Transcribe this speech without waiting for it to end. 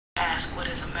ask, what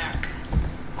is America?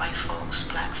 White folks,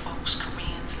 black folks,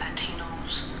 Koreans,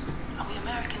 Latinos. Are we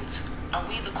Americans? Are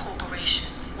we the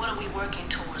corporation? What are we working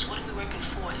towards? What are we working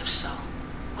for, if so?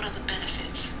 What are the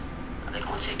benefits? Are they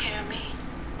going to take care of me?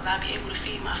 Will I be able to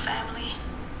feed my family?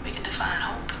 We can define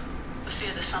hope, the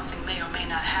fear that something may or may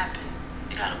not happen.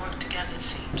 We gotta work together, it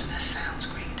seems, and that sounds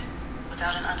great.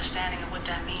 Without an understanding of what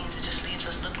that means, it just leaves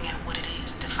us looking at what it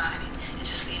is and defining. It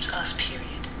just leaves us,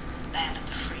 period. Land of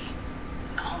the free,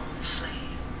 and the home of the slave,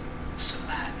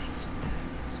 surviving.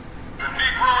 The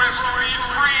Negro is free.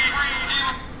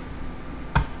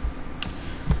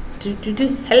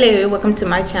 Hello, welcome to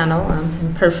my channel.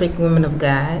 I'm Perfect Women of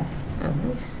God.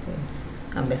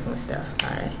 I'm messing with stuff.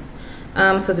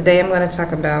 Alright. So today I'm going to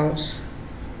talk about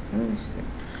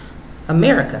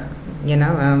America. You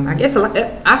know, I guess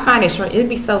I find it'd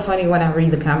be so funny when I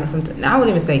read the comments. I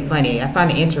wouldn't even say funny. I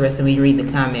find it interesting when you read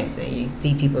the comments and you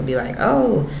see people be like,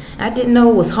 "Oh, I didn't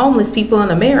know it was homeless people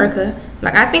in America."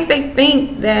 Like, I think they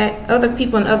think that other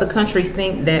people in other countries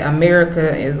think that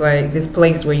America is like this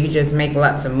place where you just make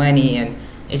lots of money and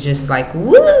it's just like,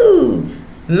 woo,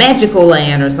 magical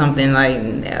land or something. Like,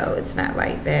 no, it's not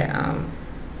like that.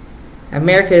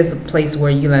 America is a place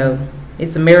where, you know,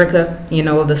 it's America, you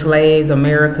know, of the slaves,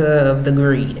 America of the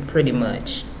greed, pretty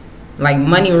much. Like,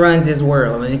 money runs this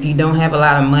world, and if you don't have a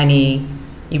lot of money,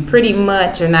 you pretty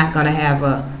much are not going to have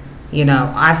a, you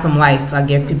know, awesome life, I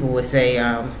guess people would say.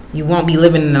 You won't be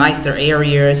living in nicer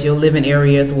areas. You'll live in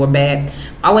areas where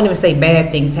I wouldn't even say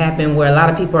bad things happen, where a lot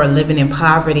of people are living in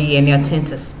poverty and they'll tend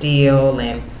to steal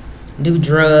and do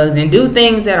drugs and do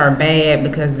things that are bad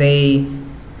because they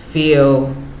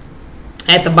feel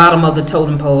at the bottom of the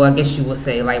totem pole, I guess you would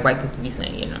say, like white people be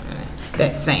saying, you know,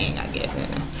 that saying, I guess,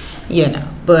 you know.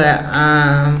 But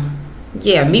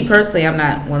yeah, me personally, I'm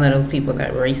not one of those people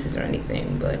that racist or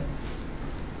anything, but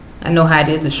I know how it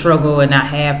is to struggle and not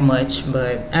have much.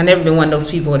 But I never been one of those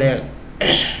people that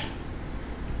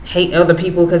hate other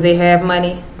people because they have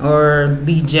money or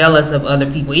be jealous of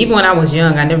other people. Even when I was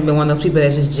young, I never been one of those people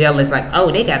that's just jealous, like,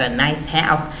 oh, they got a nice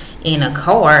house and a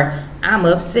car, I'm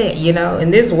upset. You know, in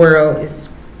this world,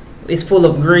 it's full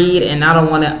of greed, and I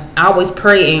don't want to. I always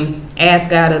pray and ask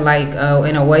God to, like,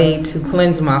 in a way, to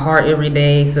cleanse my heart every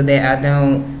day so that I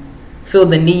don't feel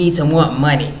the need to want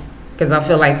money, because I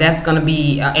feel like that's going to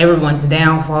be everyone's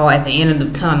downfall at the end of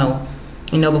the tunnel.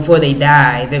 You know, before they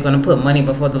die, they're going to put money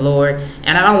before the Lord,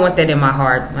 and I don't want that in my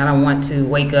heart. I don't want to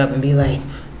wake up and be like,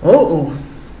 oh,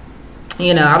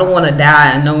 you know, I don't want to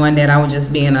die knowing that I was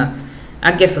just being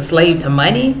I guess, a slave to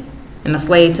money and a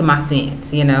slave to my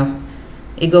sins. You know,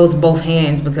 it goes both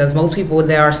hands, because most people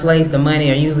that are slaves to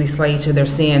money are usually slaves to their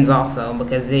sins also,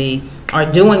 because they are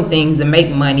doing things to make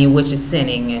money, which is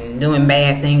sinning, and doing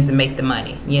bad things to make the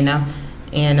money, you know.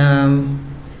 And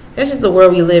that's just the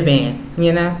world we live in,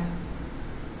 you know.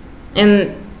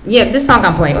 And yeah, this song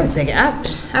I'm playing, wait a second,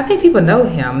 I think people know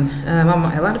him. A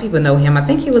lot of people know him. I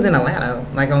think he was in Atlanta,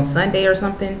 like on Sunday or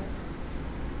something,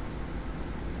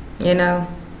 you know.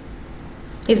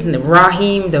 He's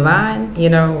Raheem Divine, you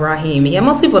know, Raheem. Yeah,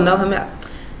 most people know him.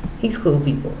 He's cool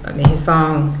people. I mean, his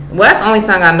song, well, that's the only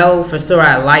song I know for sure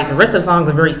I like. The rest of the songs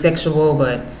are very sexual,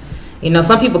 but, you know,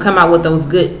 some people come out with those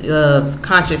good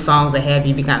conscious songs that have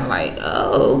you be kind of like,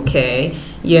 oh, okay.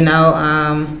 You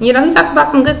know, he talks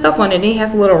about some good stuff on it. He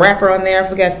has a little rapper on there. I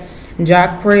forgot,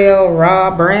 Jock Prell,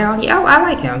 Rob Brown. Yeah, I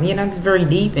like him. You know, he's very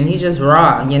deep and he's just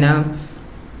raw, you know.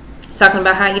 Talking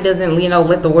about how he doesn't, you know,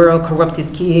 let the world corrupt his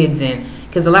kids, and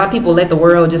because a lot of people let the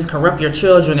world just corrupt your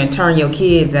children and turn your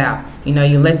kids out. You know,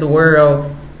 you let the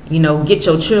world, you know, get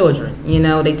your children. You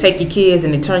know, they take your kids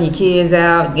and they turn your kids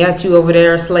out, got you over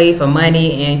there a slave for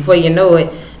money, and before you know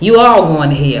it, you all going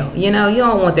to hell. You know, you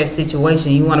don't want that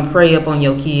situation. You want to pray up on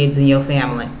your kids and your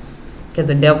family, because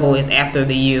the devil is after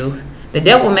the youth. The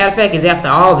devil, matter of fact, is after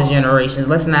all the generations.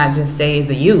 Let's not just say it's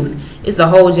the youth. It's the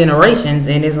whole generations,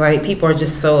 and it's like people are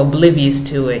just so oblivious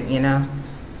to it, you know.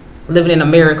 Living in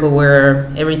America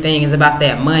where everything is about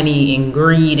that money and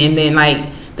greed, and then like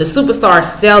the superstars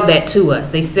sell that to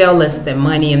us. They sell us the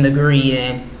money and the greed,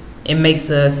 and it makes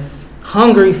us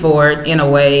hungry for it in a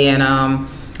way. And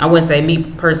I wouldn't say me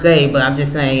per se, but I'm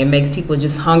just saying it makes people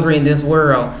just hungry in this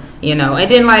world, you know. And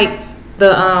then like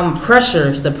the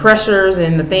pressures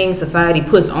and the things society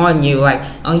puts on you, like,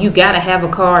 oh, you gotta have a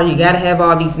car, you gotta have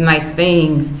all these nice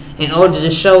things in order to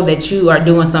show that you are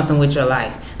doing something with your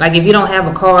life. Like, if you don't have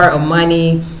a car or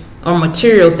money or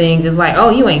material things, it's like, oh,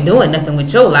 you ain't doing nothing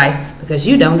with your life because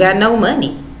you don't got no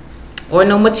money or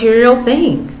no material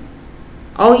things.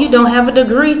 Oh, you don't have a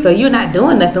degree, so you're not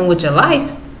doing nothing with your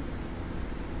life.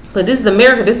 But this is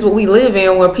America. This is what we live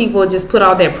in, where people just put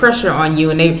all that pressure on you,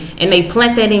 and they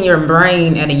plant that in your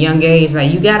brain at a young age.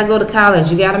 Like, you got to go to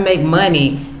college, you got to make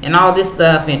money, and all this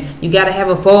stuff, and you got to have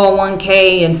a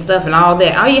 401k and stuff, and all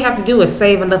that. All you have to do is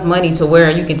save enough money to where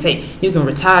you can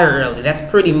retire early. That's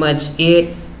pretty much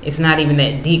it. It's not even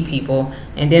that deep, people.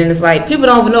 And then it's like, people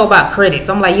don't even know about credits.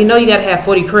 I'm like, you got to have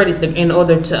 40 credits in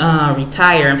order to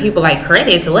retire. And people like,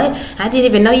 credits? What? I didn't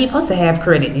even know you're supposed to have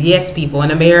credits. Yes, people.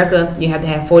 In America, you have to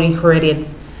have 40 credits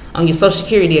on your Social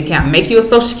Security account. Make you a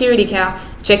Social Security account.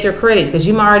 Check your credits, because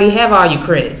you might already have all your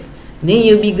credits. Then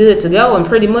you'll be good to go. And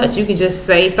pretty much you can just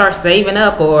start saving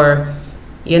up, or,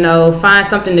 find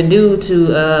something to do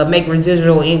to make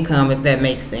residual income, if that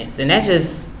makes sense. And that's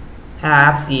just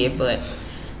how I see it. But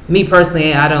me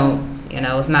personally, I don't,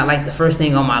 it's not like the first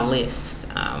thing on my list.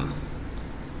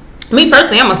 Me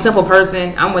personally, I'm a simple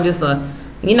person. I'm just a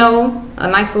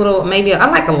nice little, maybe, I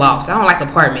like a loft. I don't like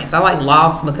apartments. I like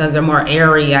lofts because they're more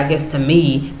airy, I guess, to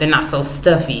me. They're not so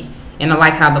stuffy. And I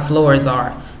like how the floors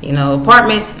are.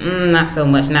 Apartments, not so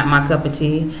much, not my cup of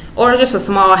tea. Or just a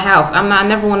small house. I'm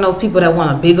never one of those people that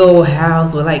want a big old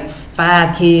house with like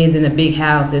 5 kids in a big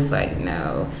house. It's like,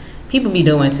 no. People be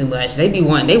doing too much. They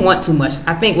want too much.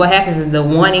 I think what happens is the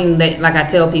wanting, that, like I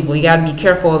tell people, you got to be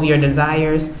careful of your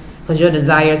desires, because your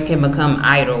desires can become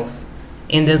idols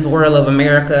in this world of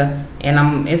America.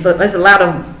 And it's a lot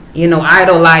of,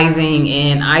 idolizing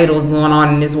and idols going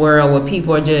on in this world, where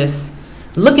people are just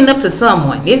looking up to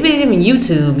someone. Even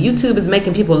YouTube is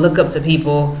making people look up to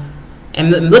people and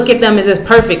look at them as this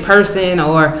perfect person,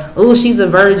 or, oh, she's a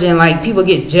virgin. Like, people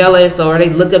get jealous, or they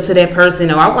look up to that person,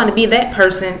 or I want to be that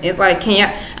person. It's like,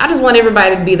 I just want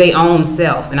everybody to be their own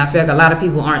self. And I feel like a lot of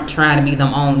people aren't trying to be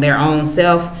their own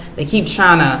self. They keep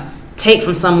trying to take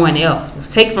from someone else,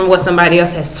 take from what somebody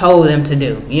else has told them to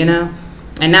do,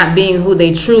 and not being who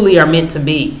they truly are meant to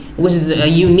be, which is a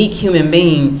unique human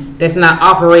being that's not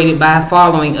operated by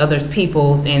following others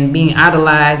people's and being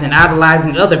idolized and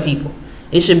idolizing other people.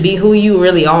 It should be who you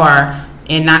really are,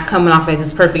 and not coming off as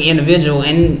this perfect individual.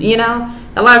 And,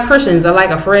 a lot of Christians are, like,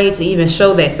 afraid to even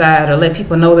show that side or let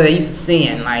people know that they used to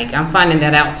sin. Like, I'm finding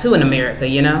that out, too, in America,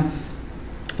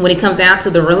 When it comes down to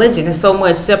the religion, there's so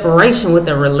much separation with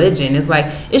the religion. It's like,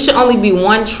 it should only be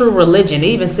one true religion. It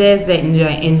even says that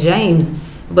in James.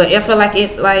 But I feel like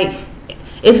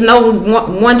it's no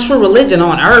one true religion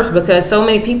on earth, because so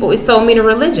many people, it's so many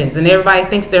religions, and everybody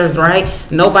thinks theirs right.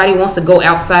 Nobody wants to go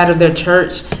outside of their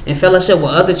church and fellowship with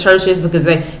other churches, because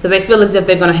they feel as if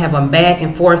they're going to have a back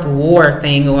and forth war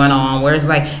thing going on, where it's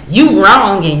like, you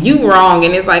wrong, and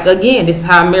it's like, again, this is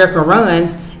how America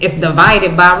runs. It's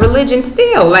divided by religion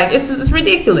still. Like, it's just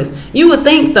ridiculous. You would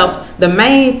think the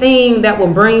main thing that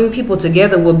will bring people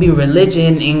together would be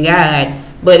religion and God.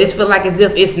 But it feels like as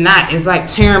if it's not. It's like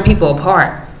tearing people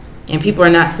apart. And people are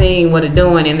not seeing what they're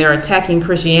doing. And they're attacking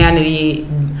Christianity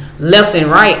left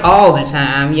and right all the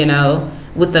time,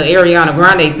 with the Ariana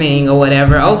Grande thing or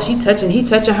whatever. Oh, he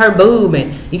touching her boob.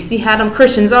 And you see how them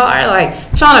Christians are,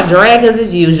 like, trying to drag us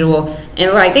as usual.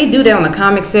 And, like, they do that on the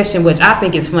comment section, which I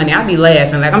think is funny. I be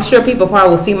laughing. Like, I'm sure people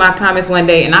probably will see my comments one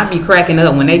day, and I be cracking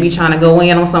up when they be trying to go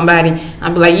in on somebody. I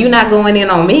be like, you not going in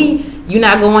on me. You're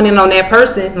not going in on that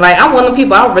person. Like, I'm one of the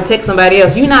people, I'll protect somebody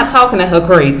else. You're not talking to her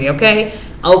crazy, okay?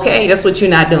 Okay, that's what you're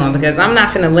not doing, because I'm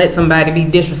not going to let somebody be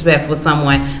disrespectful to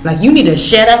someone. Like, you need to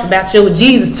shut up about your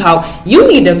Jesus talk. You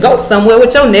need to go somewhere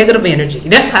with your negative energy.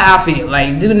 That's how I feel.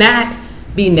 Like, do not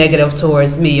be negative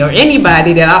towards me or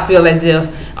anybody that I feel as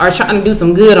if are trying to do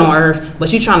some good on earth, but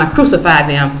you're trying to crucify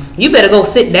them. You better go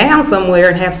sit down somewhere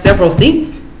and have several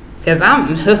seats, because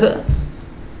I'm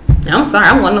sorry,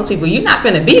 I'm one of those people. You're not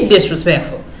going to be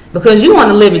disrespectful because you want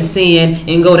to live in sin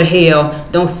and go to hell.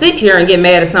 Don't sit here and get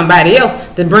mad at somebody else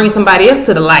to bring somebody else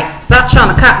to the light. Stop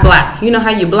trying to cop block. You know how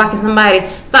you're blocking somebody?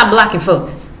 Stop blocking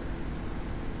folks.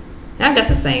 That's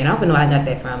just a saying. I don't know where I got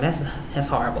that from. That's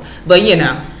horrible. But,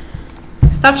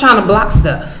 stop trying to block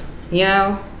stuff.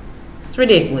 It's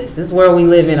ridiculous. This world we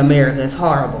live in, America, is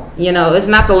horrible. It's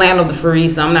not the land of the free,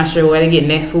 so I'm not sure where they're getting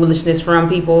that foolishness from,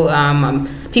 people.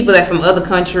 People that from other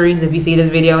countries, if you see this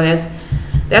video,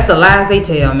 that's the lies they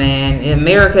tell, man.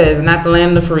 America is not the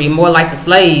land of the free, more like the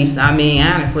slaves. I mean,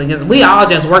 honestly, because we all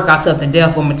just work ourselves to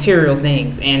death for material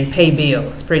things and pay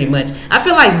bills, pretty much. I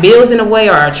feel like bills, in a way,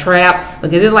 are a trap,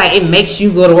 because it's like it makes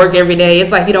you go to work every day.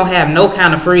 It's like you don't have no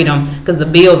kind of freedom, because the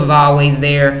bills is always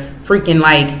there, freaking,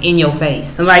 like, in your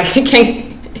face. And, like, you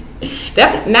can't...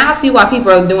 Now I see why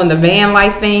people are doing the van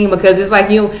life thing, because it's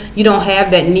like you don't have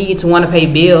that need to want to pay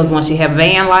bills once you have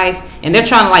van life, and they're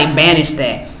trying to, like, banish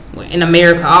that. in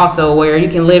America also, where you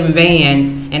can live in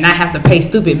vans and not have to pay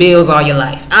stupid bills all your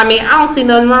life. I mean, I don't see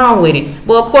nothing wrong with it.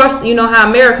 But of course, you know how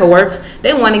America works.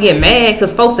 They want to get mad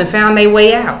because folks have found their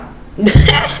way out.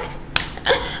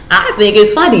 I think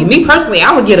it's funny. Me personally,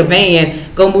 I would get a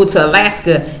van, go move to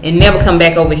Alaska, and never come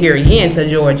back over here again to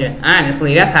Georgia.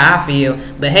 Honestly, that's how I feel.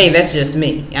 But hey, that's just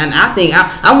me. And I think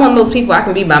I'm one of those people, I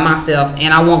can be by myself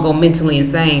and I won't go mentally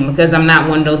insane because I'm not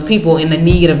one of those people in the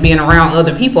need of being around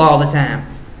other people all the time.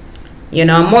 You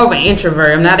know, I'm more of an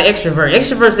introvert. I'm not an extrovert.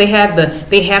 Extroverts,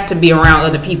 they have to be around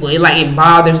other people. It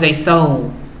bothers their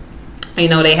soul. You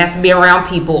know, they have to be around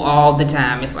people all the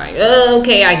time. It's like, oh,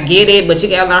 okay, I get it, but you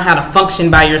gotta learn how to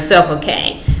function by yourself,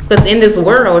 okay? Because in this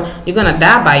world, you're gonna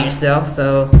die by yourself,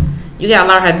 so you gotta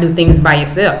learn how to do things by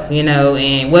yourself, you know.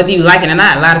 And whether you like it or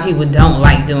not, a lot of people don't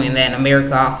like doing that in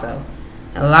America also.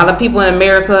 A lot of people in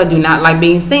America do not like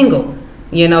being single.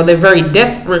 You know, they're very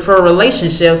desperate for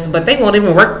relationships, but they won't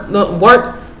even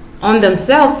work on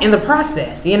themselves in the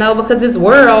process, you know, because this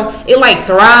world, it like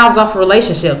thrives off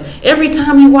relationships. Every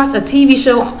time you watch a TV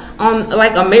show on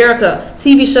like America,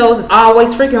 TV shows is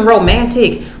always freaking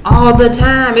romantic all the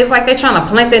time. It's like they're trying to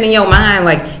plant that in your mind,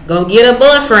 like go get a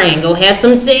boyfriend, go have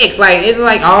some sex. Like it's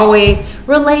like always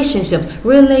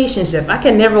relationships. I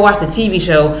can never watch the TV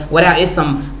show without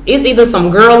it's either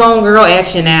some girl on girl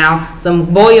action now,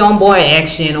 some boy on boy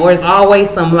action, or it's always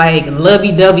some like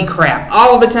lovey-dovey crap.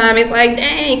 All the time it's like,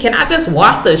 dang, can I just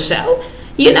watch the show?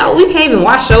 You know, we can't even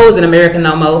watch shows in America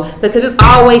no more because it's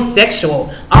always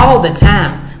sexual all the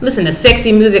time. Listen to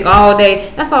sexy music all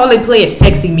day. That's all they play is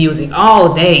sexy music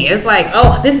all day. It's like,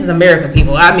 oh, this is America,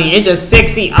 people. I mean, it's just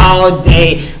sexy all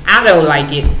day. I don't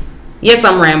like it. Yes,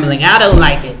 I'm rambling. I don't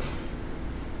like it.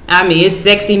 I mean, it's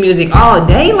sexy music all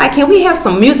day. Like, can we have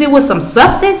some music with some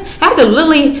substance? I have to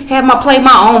literally play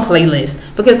my own playlist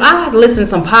because I like to listen to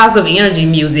some positive energy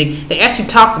music that actually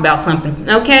talks about something,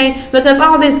 okay? Because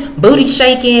all this booty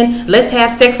shaking, let's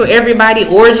have sex with everybody,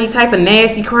 orgy type of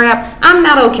nasty crap, I'm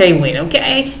not okay with,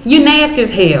 okay? You nasty as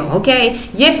hell, okay?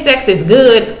 Yes, sex is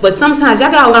good, but sometimes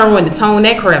y'all gotta learn when to tone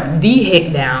that crap the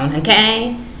heck down,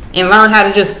 okay? And learn how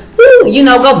to just, you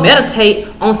know, go meditate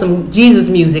on some Jesus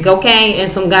music, okay? And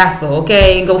some gospel,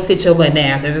 okay? And go sit your butt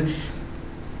down. Because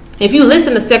if you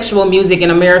listen to sexual music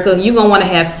in America, you're going to want to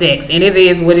have sex. And it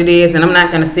is what it is. And I'm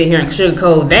not going to sit here and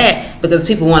sugarcoat that because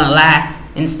people want to lie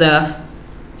and stuff.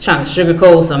 Trying to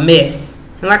sugarcoat some mess.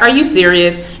 And like, are you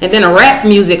serious? And then the rap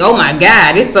music, oh my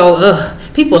God, it's so, ugh.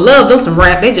 People love them some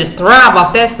rap. They just thrive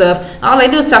off that stuff. All they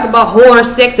do is talk about whore,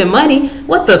 sex, and money.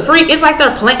 What the freak? It's like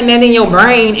they're planting that in your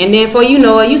brain, and then before you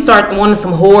know it, you start wanting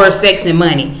some whore, sex, and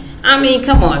money. I mean,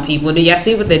 come on, people. Do y'all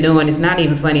see what they're doing? It's not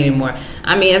even funny anymore.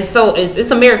 I mean,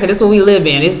 it's America. This is what we live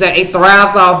in. It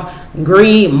thrives off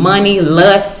greed, money,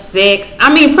 lust, sex.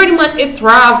 I mean, pretty much it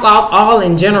thrives off all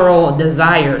in general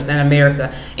desires in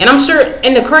America. And I'm sure,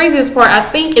 and the craziest part, I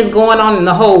think is going on in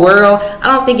the whole world. I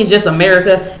don't think it's just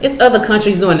America. It's other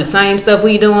countries doing the same stuff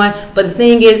we doing. But the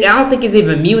thing is, I don't think it's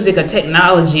even music or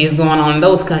technology is going on in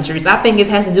those countries. I think it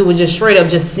has to do with just straight up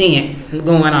just sins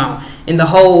going on in the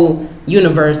whole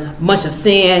universe. A bunch of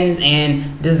sins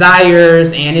and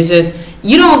desires, and it's just,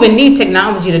 you don't even need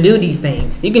technology to do these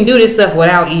things. You can do this stuff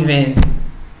without even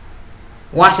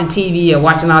watching TV or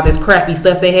watching all this crappy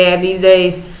stuff they have these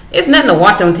days. It's nothing to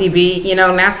watch on TV, you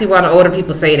know. Now I see why the older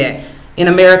people say that. In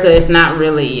America, it's not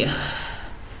really,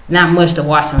 not much to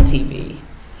watch on TV.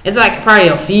 It's like probably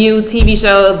a few TV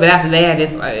shows, but after that,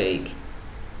 it's like,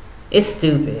 it's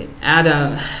stupid.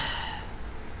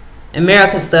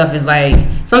 American stuff is like,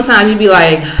 sometimes you be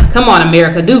like, come on,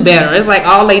 America, do better. It's like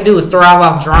all they do is thrive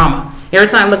off drama. Every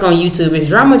time I look on YouTube, it's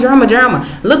drama, drama, drama.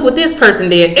 Look what this person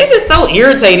did. It is so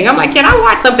irritating. I'm like, can I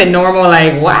watch something normal?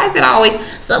 Like, why is it always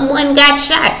someone got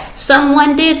shot?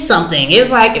 Someone did something. It's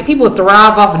like people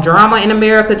thrive off of drama in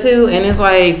America too. And it's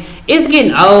like, it's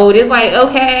getting old. It's like,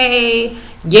 okay,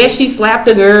 yes, she slapped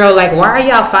a girl. Like, why are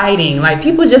y'all fighting? Like,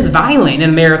 people just violent in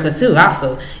America too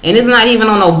also. And it's not even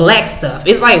on no black stuff.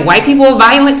 It's like white people are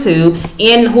violent too.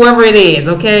 And whoever it is,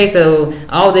 okay? So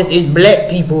all this is black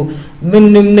people.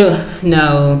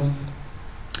 No.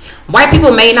 White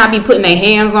people may not be putting their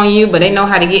hands on you, but they know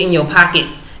how to get in your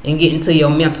pockets and get into your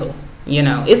mental. You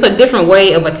know, it's a different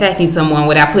way of attacking someone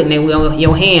without putting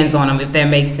your hands on them, if that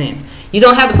makes sense. You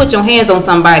don't have to put your hands on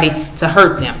somebody to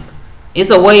hurt them.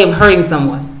 It's a way of hurting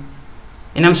someone.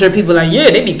 And I'm sure people are like, yeah,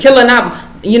 they be killing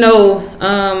out, you know,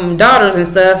 daughters and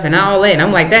stuff and all that. And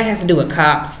I'm like, that has to do with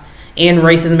cops and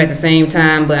racism at the same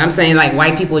time. But I'm saying like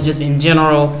white people just in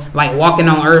general, like walking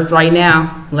on earth right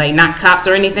now, like not cops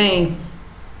or anything.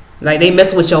 Like they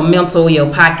mess with your mental,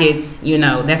 your pockets, you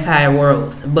know, that's how it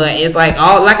works. But it's like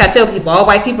like I tell people, all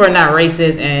white people are not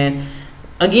racist. And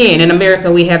again, in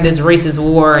America we have this racist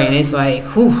war, and it's like,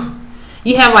 whew,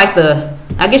 you have like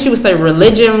I guess you would say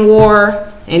religion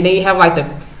war, and then you have like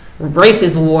the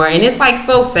racist war, and it's like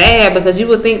so sad because you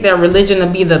would think that religion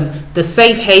would be the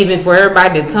safe haven for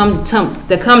everybody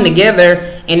to come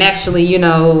together and actually, you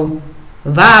know,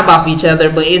 vibe off each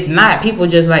other, but it's not. People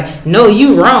just like, no,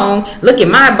 you wrong, look at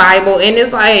my Bible, and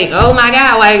it's like, oh my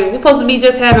God, like we're supposed to be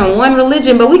just having one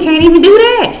religion, but we can't even do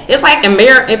that. It's like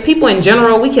America, people in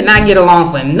general, we cannot get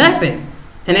along for nothing,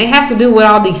 and it has to do with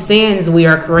all these sins we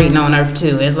are creating on earth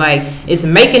too. It's like it's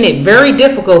making it very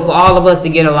difficult for all of us to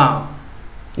get along.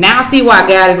 Now I see why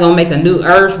God is going to make a new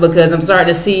earth, because I'm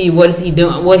starting to see what is he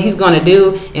doing, what he's going to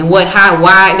do, and why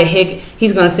the heck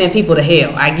he's going to send people to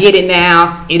hell. I get it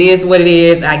now. It is what it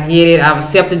is. I get it. I've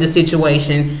accepted the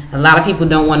situation. A lot of people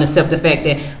don't want to accept the fact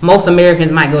that most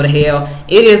Americans might go to hell.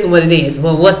 It is what it is.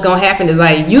 But what's going to happen is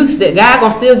like God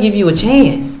going to still give you a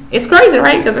chance. It's crazy,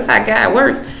 right? Because that's how God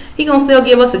works. He going to still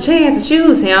give us a chance to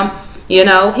choose him. You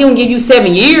know, he going to give you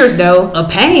 7 years though of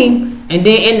pain. And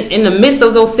then in the midst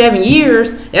of those 7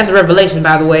 years, that's a revelation,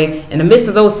 by the way. In the midst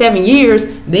of those 7 years,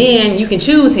 then you can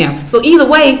choose him. So either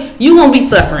way, you're going to be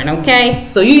suffering, okay?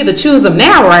 So you either choose him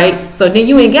now, right? So then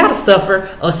you ain't got to suffer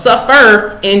or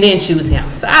suffer and then choose him.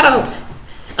 So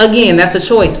again, that's a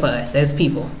choice for us as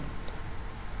people.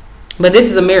 But this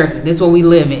is America. This is what we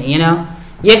live in, you know?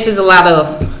 Yes, there's a lot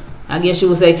of, I guess you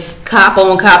would say, cop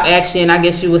on cop action. I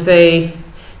guess you would say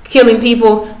killing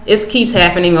people. It keeps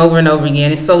happening over and over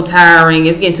again. It's so tiring.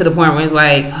 It's getting to the point where it's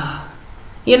like,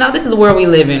 you know, this is the world we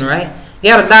live in, right?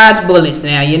 You gotta dodge bullets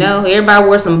now, you know? Everybody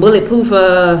wears some bulletproof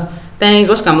things.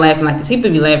 What's I'm laughing like this? People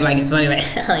be laughing like it's funny, like,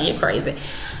 oh, you're crazy.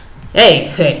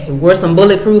 Hey, wear some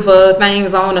bulletproof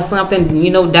things on or something, you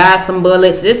know, dodge some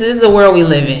bullets. This is the world we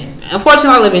live in. Unfortunately,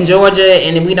 I live in Georgia,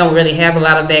 and we don't really have a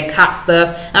lot of that cop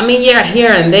stuff. I mean, yeah,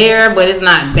 here and there, but it's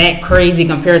not that crazy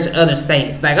compared to other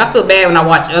states. Like, I feel bad when I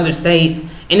watch other states,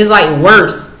 and it's like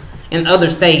worse in other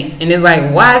states. And it's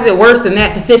like, why is it worse in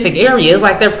that specific area? It's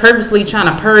like they're purposely trying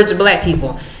to purge black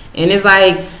people. And it's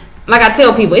like I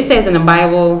tell people, it says in the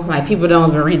Bible, like people don't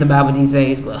even read the Bible these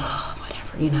days, but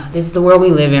whatever, you know, this is the world we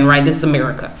live in, right? This is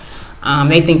America.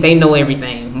 They think they know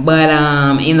everything.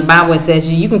 But in the Bible it says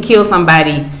you can kill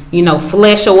somebody, you know,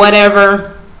 flesh or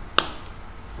whatever,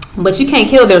 but you can't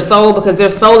kill their soul, because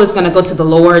their soul is going to go to the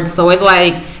Lord. So it's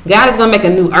like God is going to make a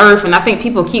new earth, and I think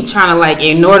people keep trying to like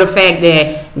ignore the fact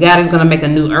that God is going to make a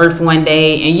new earth one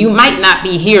day, and you might not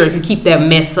be here if you keep that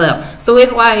mess up. So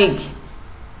it's like,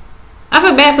 I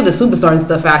feel bad for the superstars and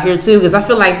stuff out here too, because I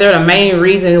feel like they're the main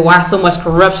reason why so much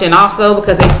corruption also,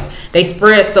 because they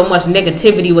spread so much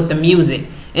negativity with the music.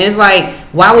 And it's like,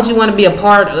 why would you want to be a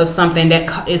part of something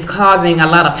that is causing a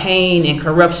lot of pain and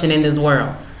corruption in this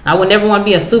world? I would never want to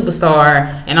be a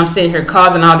superstar, and I'm sitting here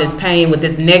causing all this pain with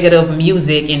this negative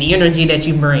music and energy that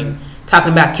you bring,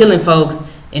 talking about killing folks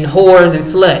and whores and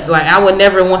sluts. Like, I would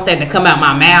never want that to come out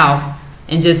my mouth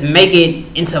and just make it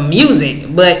into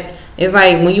music. But it's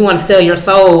like when you want to sell your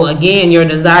soul, again, your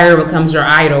desire becomes your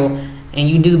idol, and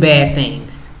you do bad things.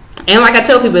 And like I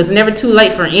tell people, it's never too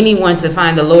late for anyone to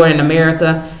find the Lord in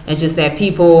America. It's just that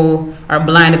people are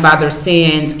blinded by their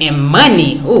sins and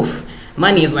money. Oof,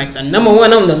 money is like the number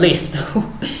one on the list.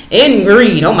 And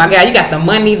greed. Oh my God, you got the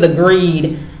money, the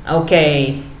greed.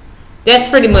 Okay, that's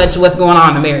pretty much what's going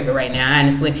on in America right now,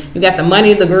 honestly. You got the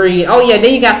money, the greed. Oh yeah,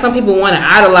 then you got some people want to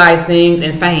idolize things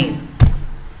and fame.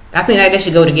 I think that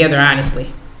should go together,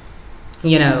 honestly.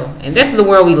 You know, and this is the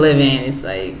world we live in. It's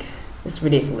like, it's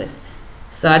ridiculous.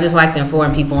 So I just like to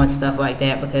inform people and stuff like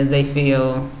that, because they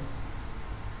feel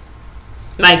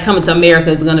like coming to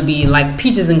America is going to be like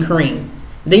peaches and cream.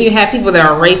 Then you have people that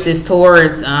are racist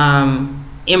towards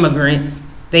immigrants.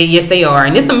 Yes, they are.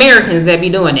 And it's Americans that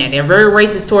be doing that. They're very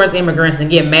racist towards immigrants and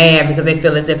get mad because they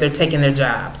feel as if they're taking their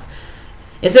jobs.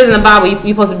 It says in the Bible,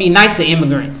 you're supposed to be nice to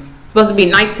immigrants. You're supposed to be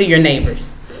nice to your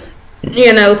neighbors.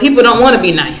 You know, people don't want to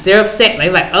be nice. They're upset.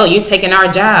 They're like, oh, you're taking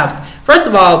our jobs. First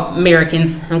of all,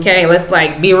 Americans, okay, let's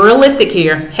like be realistic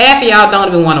here. Half of y'all don't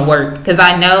even want to work, because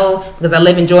I know, because I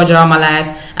live in Georgia all my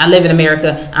life. I live in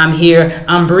America. I'm here.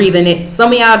 I'm breathing it.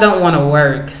 Some of y'all don't want to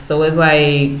work. So it's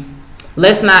like,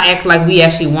 let's not act like we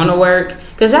actually want to work,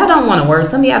 because y'all don't want to work.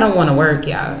 Some of y'all don't want to work,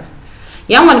 y'all.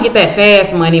 Y'all want to get that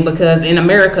fast money, because in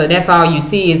America, that's all you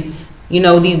see is, you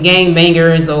know, these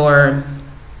gangbangers, or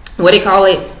what they call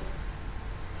it,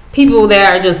 people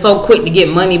that are just so quick to get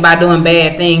money by doing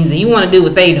bad things, and you want to do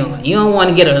what they doing. You don't want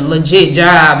to get a legit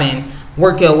job and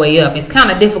work your way up. It's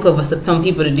kind of difficult for some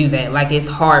people to do that. Like, it's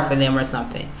hard for them or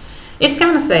something. It's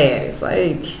kind of sad. It's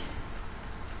like,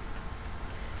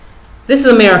 This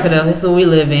is America, though. This is what we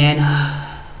live in.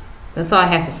 That's all I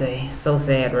have to say. So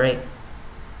sad, right?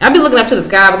 I be looking up to the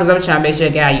sky because I'm trying to make sure a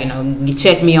guy, you know, you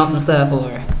check me on some stuff,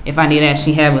 or if I need to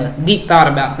actually have a deep thought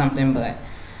about something. But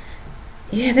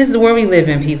yeah, this is where we live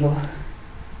in, people.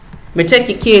 Protect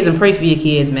your kids and pray for your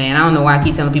kids, man. I don't know why I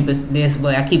keep telling people this,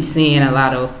 but I keep seeing a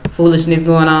lot of foolishness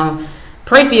going on.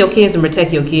 Pray for your kids and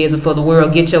protect your kids before the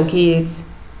world gets your kids,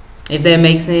 if that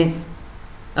makes sense.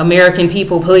 American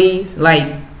people, please,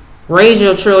 like, raise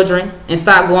your children and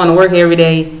stop going to work every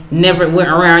day. Never went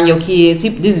around your kids.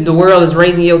 The world is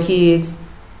raising your kids.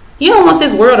 You don't want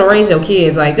this world to raise your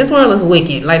kids. Like, this world is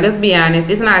wicked. Like, let's be honest.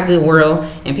 It's not a good world.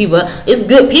 And people, it's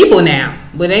good people now,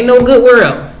 but it ain't no good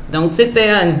world. Don't sit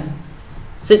there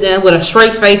with a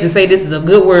straight face and say this is a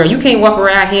good world. You can't walk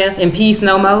around here in peace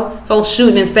no more. Folks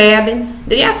shooting and stabbing.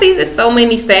 Did y'all see there's so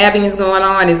many stabbings going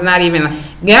on? It's not even,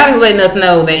 God is letting us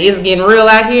know that it's getting real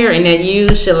out here, and that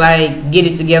you should, like, get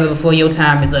it together before your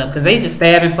time is up, because they just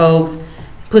stabbing folks,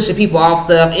 pushing people off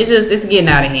stuff. It's getting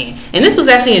out of hand. And this was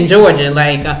actually in Georgia.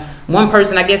 Like, one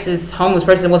person, I guess this homeless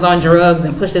person, was on drugs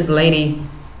and pushed this lady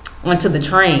onto the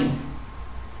train.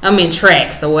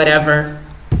 Tracks or whatever.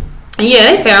 And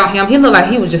yeah, they found him. He looked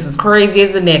like he was just as crazy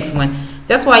as the next one.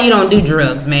 That's why you don't do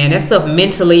drugs, man. That stuff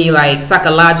mentally, like,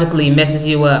 psychologically messes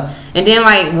you up. And then,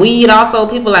 like, weed also,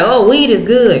 people like, oh, weed is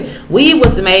good. Weed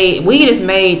is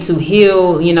made to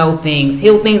heal, you know,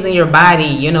 heal things in your body,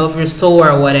 you know, if you're sore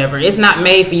or whatever. It's not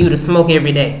made for you to smoke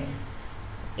every day.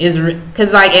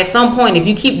 Because, like, at some point, if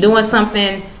you keep doing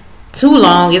something too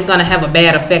long, it's going to have a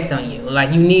bad effect on you.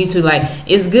 Like, you need to, like,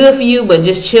 it's good for you, but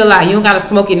just chill out. You don't got to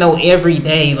smoke it every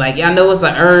day. Like, I know it's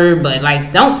an herb, but,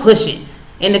 like, don't push it.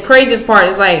 And the craziest part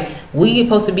is, like, weed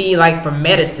supposed to be, like, for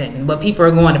medicine, but people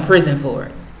are going to prison for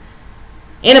it.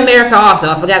 In America also,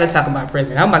 I forgot to talk about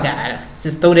prison. Oh my God,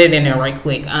 just throw that in there right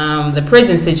quick. The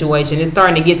prison situation is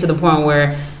starting to get to the point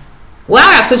where, well,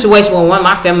 I have a situation where one of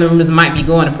my family members might be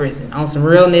going to prison on some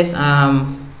realness.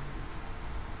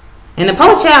 And the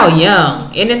poor child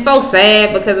young, and it's so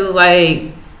sad because it's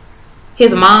like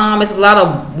his mom. It's a lot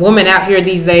of women out here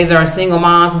these days that are single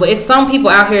moms, but it's some people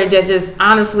out here that just,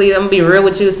 honestly, I'm gonna be real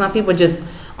with you, some people just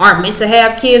aren't meant to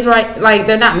have kids, right? Like,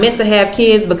 they're not meant to have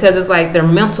kids because it's like their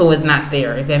mental is not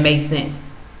there, if that makes sense,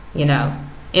 you know.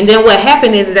 And then what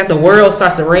happens is that the world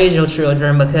starts to raise your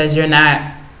children because you're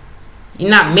not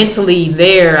mentally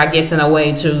there, I guess, in a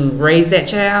way to raise that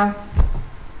child.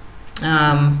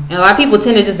 And a lot of people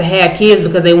tend to just have kids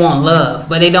because they want love,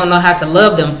 but they don't know how to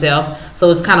love themselves, so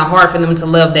it's kind of hard for them to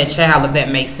love that child, if that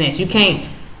makes sense. You can't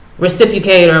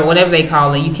reciprocate, or whatever they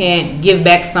call it. You can't give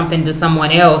back something to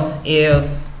someone else if,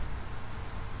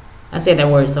 I said that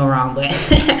word so wrong, but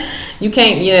you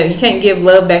can't give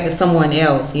love back to someone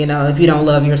else, you know, if you don't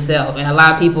love yourself. And a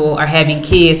lot of people are having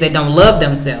kids that don't love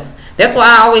themselves. That's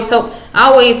why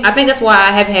I think that's why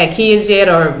I haven't had kids yet,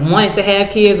 or wanted to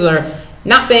have kids, or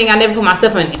not saying I never put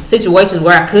myself in situations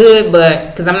where I could,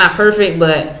 but because I'm not perfect,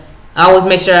 but I always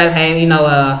make sure I have, you know,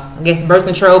 I guess birth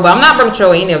control, but I'm not birth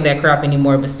control any of that crap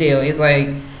anymore. But still, it's like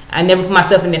I never put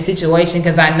myself in that situation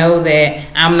because I know that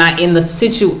I'm not in the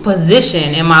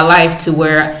position in my life to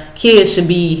where kids should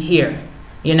be here.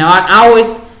 You know,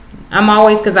 I'm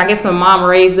always, because I guess my mom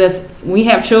raised us, we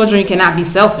have children, you cannot be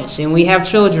selfish. And we have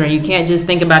children, you can't just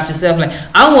think about yourself like,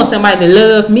 I want somebody to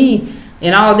love me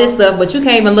and all this stuff, but you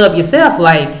can't even love yourself.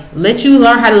 Like, let you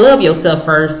learn how to love yourself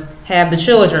first, have the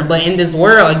children. But in this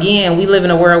world, again, we live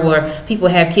in a world where people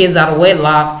have kids out of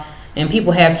wedlock, and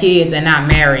people have kids and not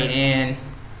married, and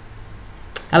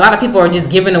a lot of people are just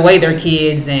giving away their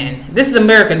kids. And this is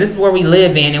America, this is where we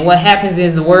live in. And what happens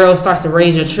is the world starts to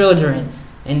raise your children,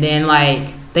 and then,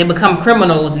 like, they become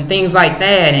criminals and things like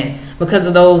that, and because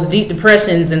of those deep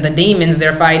depressions and the demons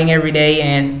they're fighting every day.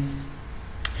 And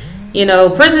you know,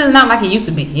 prison is not like it used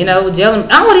to be. You know, jail,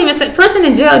 I wouldn't even say prison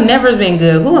and jail never been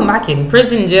good. Who am I kidding?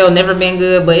 Prison and jail never been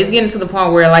good, but it's getting to the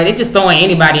point where, like, they're just throwing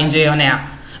anybody in jail now.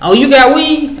 Oh, you got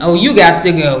weed? Oh, you got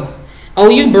to go. Oh,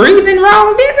 you breathing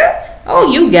wrong, nigga?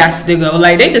 Oh, you got to go.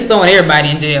 Like, they just throwing everybody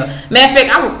in jail. Matter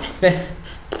of fact,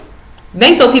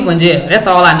 they throw people in jail. That's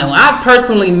all I know. I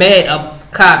personally met a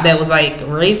cop that was, like,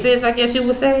 racist, I guess you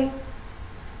would say.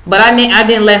 But I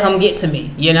didn't let him get to me,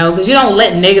 you know, because you don't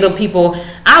let negative people.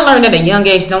 I learned at a young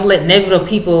age, don't let negative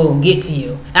people get to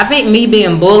you. I think me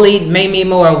being bullied made me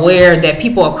more aware that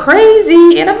people are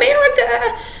crazy in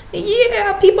America.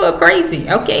 Yeah, people are crazy.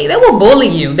 Okay, they will bully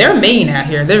you. They're mean out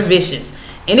here. They're vicious.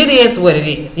 And it is what it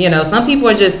is. You know, some people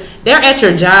are just, they're at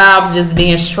your jobs just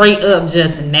being straight up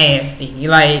just nasty.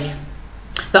 Like,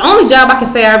 The only job I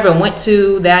can say I ever went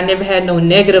to that I never had no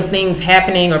negative things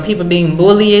happening or people being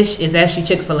bullyish is actually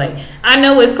Chick-fil-A. I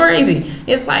know it's crazy.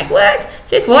 It's like, what?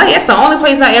 Chick-fil-A? That's the only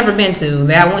place I ever been to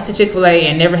that I went to Chick-fil-A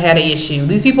and never had an issue.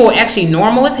 These people were actually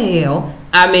normal as hell.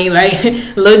 I mean, like,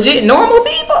 legit normal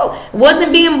people.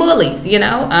 Wasn't being bullies, you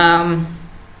know?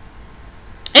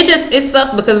 It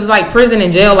sucks because it's like prison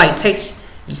and jail, like, takes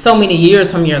so many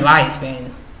years from your life,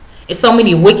 and it's so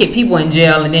many wicked people in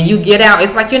jail, and then you get out,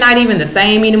 it's like you're not even the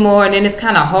same anymore, and then it's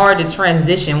kind of hard to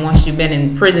transition once you've been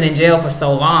in prison and jail for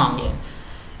so long. And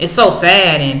it's so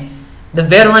sad. And the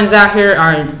veterans out here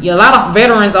a lot of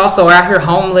veterans also are out here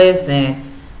homeless, and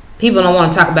people don't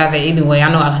want to talk about that anyway.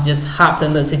 I know I just hopped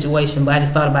into the situation, but I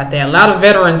just thought about that. A lot of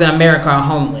veterans in America are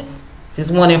homeless.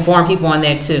 Just want to inform people on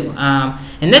that too.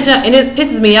 And it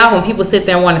pisses me off when people sit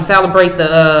there and want to celebrate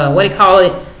the what do you call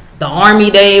it, the Army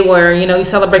Day, where, you know, you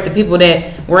celebrate the people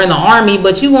that were in the Army,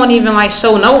 but you won't even like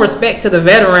show no respect to the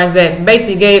veterans that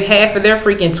basically gave half of their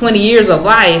freaking 20 years of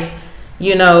life,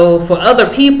 you know, for other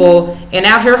people, and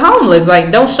out here homeless.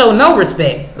 Like, don't show no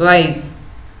respect. Like,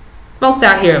 folks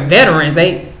out here, veterans,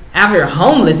 they out here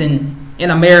homeless in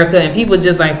America, and people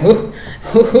just like,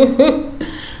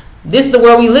 this is the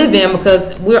world we live in,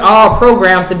 because we're all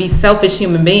programmed to be selfish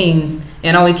human beings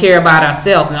and only care about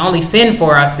ourselves and only fend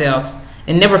for ourselves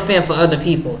and never fend for other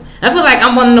people. I feel like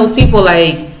I'm one of those people,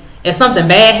 like, if something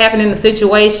bad happened in the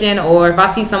situation, or if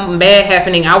I see something bad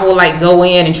happening, I will like go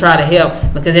in and try to help,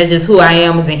 because that's just who I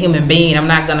am as a human being. I'm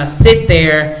not gonna sit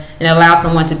there and allow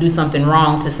someone to do something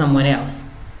wrong to someone else.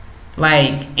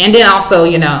 Like, and then also,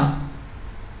 you know,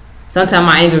 sometimes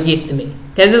my anger gets to me,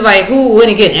 because it's like, who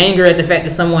wouldn't get angry at the fact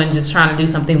that someone's just trying to do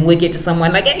something wicked to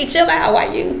someone? Like, hey, chill out,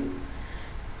 why you?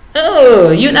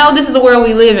 Oh, you know, this is the world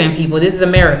we live in, people. This is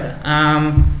America.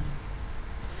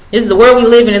 This is the world we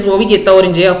live in. Is where we get thrown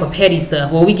in jail for petty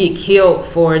stuff, where we get killed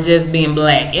for just being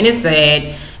black. And it's sad.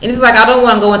 And it's like, I don't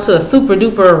want to go into a super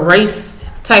duper race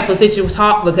type of situation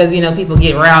talk, because, you know, people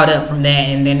get riled up from that,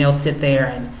 and then they'll sit there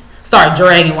and start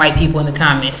dragging white people in the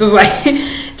comments. It's like,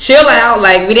 chill out.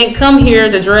 Like, we didn't come here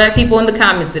to drag people in the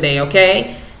comments today,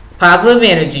 okay? Positive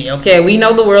energy, okay? We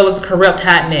know the world is a corrupt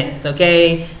hot mess,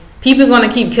 okay? People are going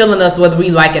to keep killing us whether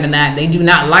we like it or not. They do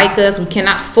not like us. We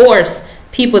cannot force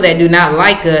people that do not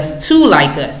like us to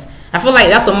like us. I feel like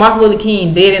that's what Martin Luther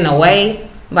King did in a way.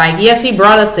 Like, yes, he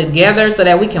brought us together so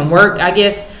that we can work, I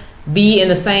guess, be in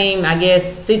the same, I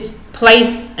guess,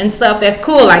 place and stuff. That's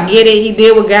cool. I get it. He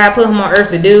did what God put him on earth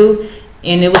to do,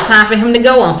 and it was time for him to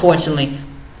go, unfortunately.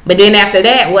 But then after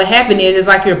that, what happened is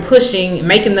like you're pushing,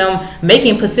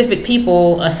 making Pacific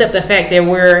people accept the fact that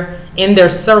we're in their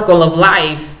circle of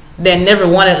life, that never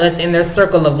wanted us in their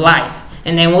circle of life.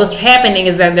 And then what's happening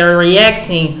is that they're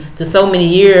reacting to so many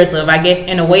years of, I guess,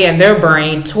 in a way in their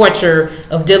brain, torture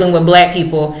of dealing with black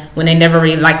people when they never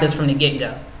really liked us from the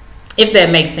get-go. If that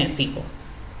makes sense, people.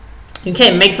 You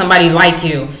can't make somebody like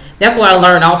you. That's what I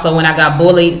learned also when I got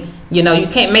bullied. You know, you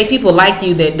can't make people like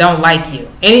you that don't like you.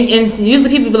 And usually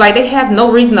people be like, they have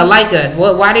no reason to like us.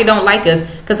 Well, why they don't like us?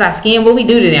 Because our skin, what we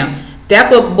do to them. That's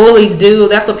what bullies do.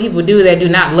 That's what people do that do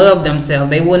not love themselves.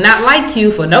 They will not like you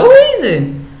for no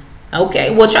reason.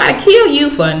 Okay, will try to kill you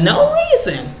for no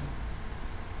reason.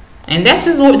 And that's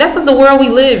the world we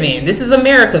live in. This is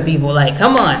America, people. Like,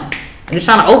 come on. I'm just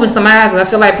trying to open some eyes, because I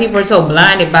feel like people are so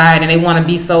blinded by it, and they want to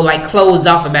be so like closed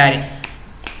off about it.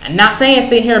 I'm not saying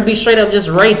sit here and be straight up just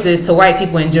racist to white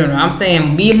people in general. I'm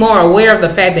saying be more aware of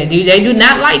the fact that they do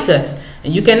not like us,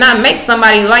 and you cannot make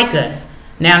somebody like us.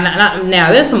 Now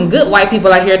there's some good white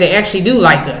people out here that actually do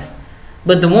like us,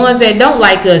 but the ones that don't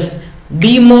like us,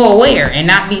 be more aware and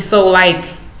not be so like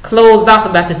closed off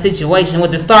about the situation.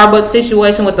 With the Starbucks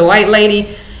situation with the white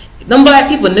lady, them black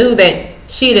people knew that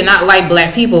she did not like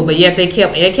black people, but yet they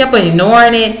kept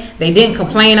ignoring it. They didn't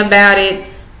complain about it.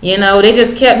 You know, they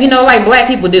just kept, you know, like black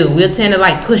people do. We'll tend to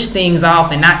like push things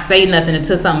off and not say nothing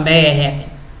until something bad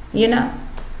happens. You know?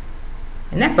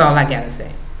 And that's all I gotta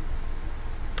say.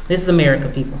 This is America,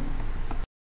 people.